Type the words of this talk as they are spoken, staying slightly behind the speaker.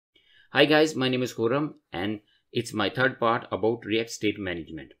Hi guys, my name is Khurram and it's my third part about React state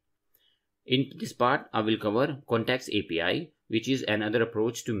management. In this part, I will cover context API, which is another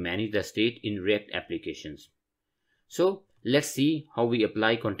approach to manage the state in React applications. So let's see how we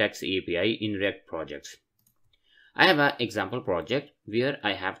apply context API in React projects. I have an example project where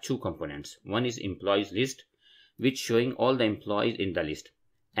I have two components. One is employees list, which showing all the employees in the list,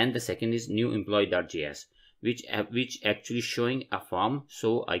 and the second is new employee.js, which actually showing a form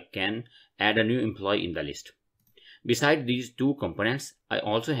so I can add a new employee in the list. Beside these two components, I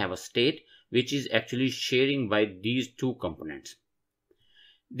also have a state which is actually sharing by these two components.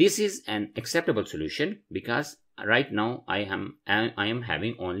 This is an acceptable solution because right now I am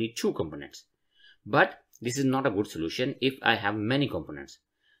having only two components. But this is not a good solution if I have many components,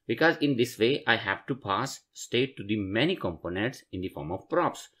 because in this way I have to pass state to the many components in the form of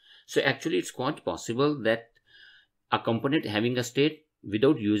props. So actually it's quite possible that a component having a state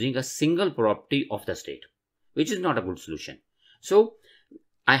without using a single property of the state, which is not a good solution. So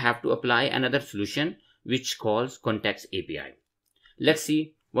I have to apply another solution which calls context API. Let's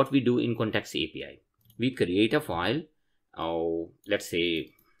see what we do in context API. We create a file, let's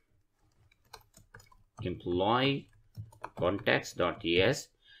say employee context.js,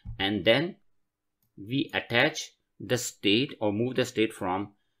 and then we attach the state or move the state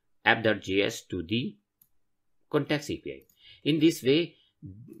from app.js to the context API. In this way,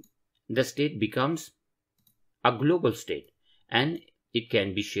 the state becomes a global state and it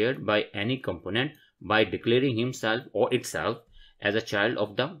can be shared by any component by declaring himself or itself as a child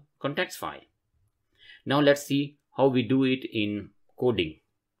of the context file. Now let's see how we do it in coding.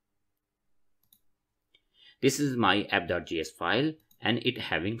 This is my app.js file and it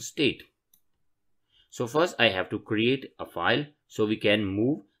having state. So first I have to create a file so we can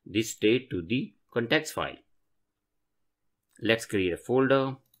move this state to the context file. Let's create a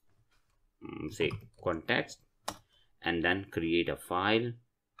folder, say context, and then create a file,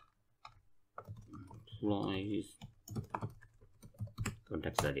 employees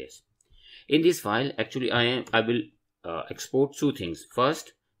context.js. In this file, actually I will export two things.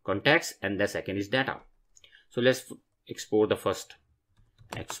 First context and the second is data. So let's export the first.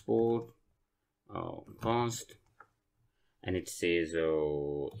 Export const, and it says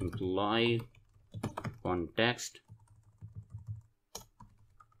employee context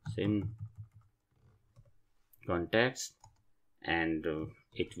sim context, and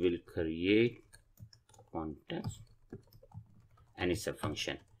it will create context, and it's a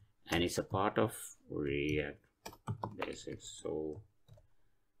function and it's a part of React basics. So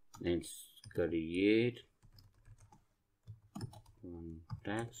let's create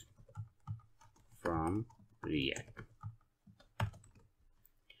context from React.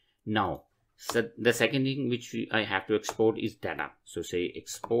 Now so the second thing which I have to export is data. So say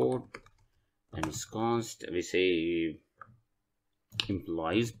export, and it's const, we say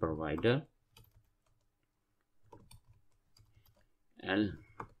employees provider L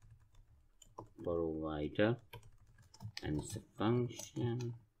provider, and it's a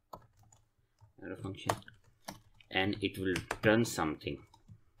function, and it will return something.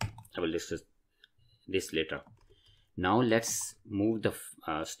 I will discuss this later. Now let's move the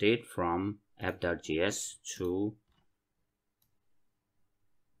state from app.js to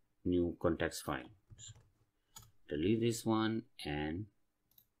new context file. So delete this one and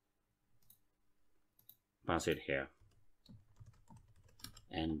pass it here,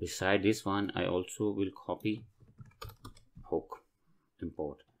 and beside this one I also will copy hook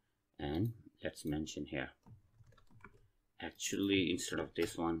import, and let's mention here, actually instead of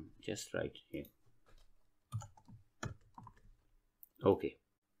this one just right here. Okay,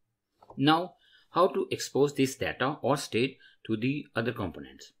 now how to expose this data or state to the other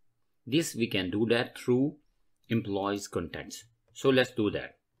components? This we can do that through employees context. So let's do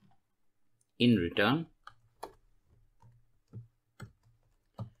that. In return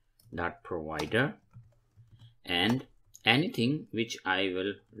dot provider, and anything which I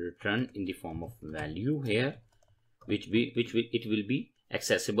will return in the form of value here, it will be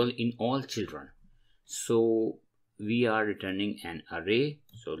accessible in all children. So we are returning an array,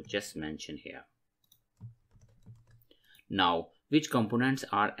 so just mention here. Now which components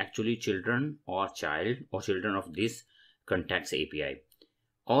are actually children or children of this context API?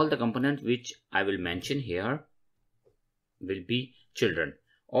 All the components which I will mention here will be children,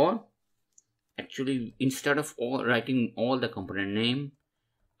 or actually instead of writing all the component name,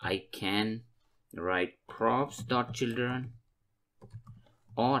 I can write props.children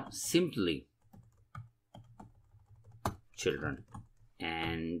or simply children,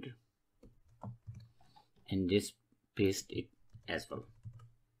 and just paste it as well.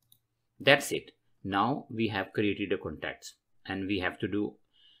 That's it. Now we have created a context and we have to do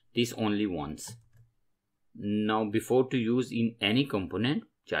this only once. Now before to use in any component,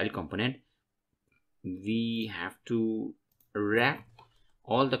 child component, we have to wrap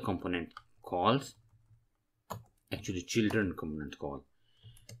all the component calls, actually children component call,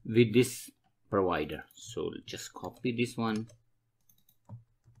 with this provider. So just copy this one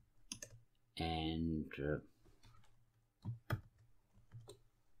and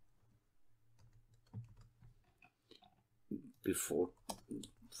before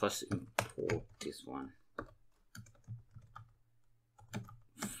first import this one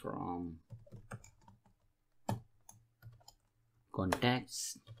from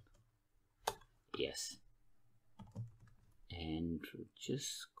contacts, yes, and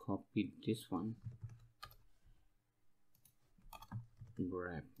just copy this one,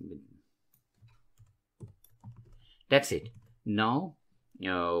 wrap with. That's it. Now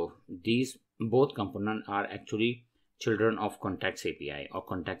these both components are actually children of contacts API or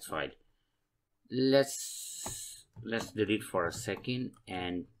contacts file. Let's delete for a second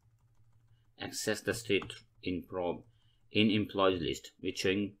and access the state in employees list, which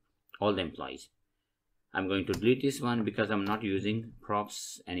showing all the employees. I'm going to delete this one because I'm not using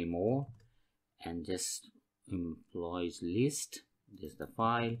props anymore, and just employees list. This is the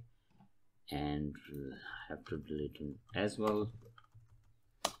file, and have to delete it as well.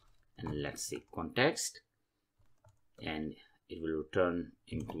 And let's see context, and it will return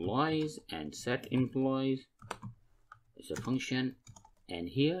employees, and set employees is a function, and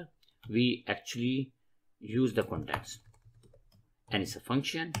here we actually use the context and it's a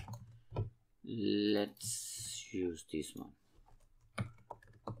function. Let's use this one,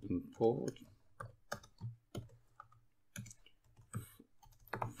 import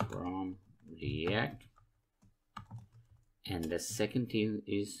from React, and the second thing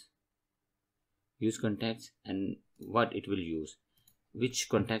is use context, and what it will use, which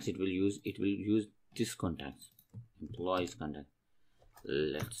context it will use this context, employees context.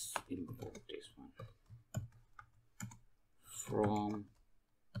 Let's import this one from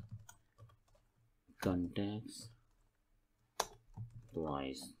contacts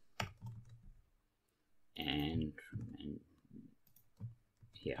employees, and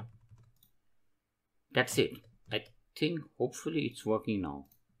yeah, that's it. I think hopefully it's working now.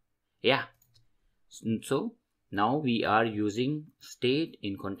 Yeah, so now we are using state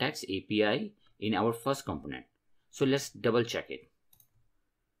in contacts API in our first component. So let's double check it.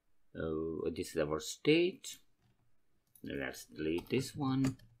 This is our state. Let's delete this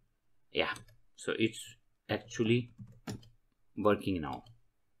one. Yeah, so it's actually working now.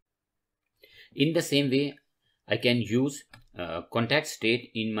 In the same way, I can use contact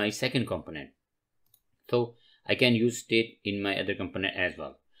state in my second component. So I can use state in my other component as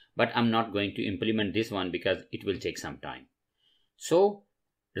well, but I'm not going to implement this one because it will take some time. So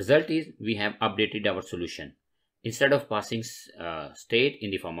result is we have updated our solution. Instead of passing state in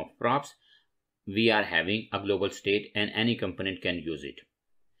the form of props, we are having a global state and any component can use it.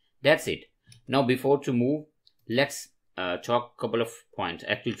 That's it. Now before to move, let's talk a couple of points,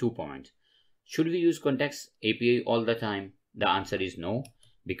 actually 2 points. Should we use contacts API all the time? The answer is no,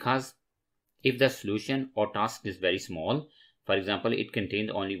 because if the solution or task is very small, for example, it contains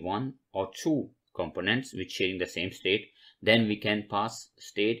only 1 or 2 components which sharing the same state, then we can pass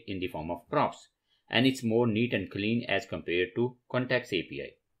state in the form of props, and it's more neat and clean as compared to contacts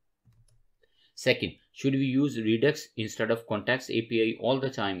API. Second, should we use redux instead of contacts API all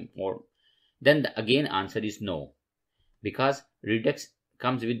the time? Or then again answer is no, because redux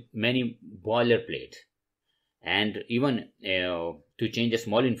comes with many boilerplates, and even to change a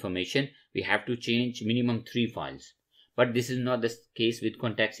small information we have to change minimum 3 files. But this is not the case with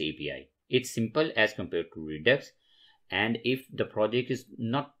contacts API. It's simple as compared to redux, and if the project is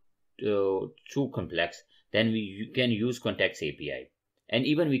not too complex, then you can use contacts API, and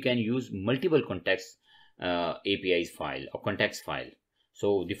even we can use multiple contacts APIs file or contacts file,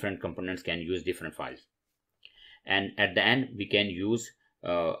 so different components can use different files. And at the end we can use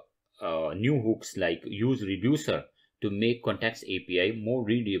new hooks like use reducer to make contacts API more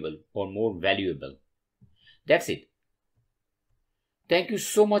readable or more valuable. That's it. Thank you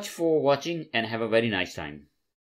so much for watching and have a very nice time.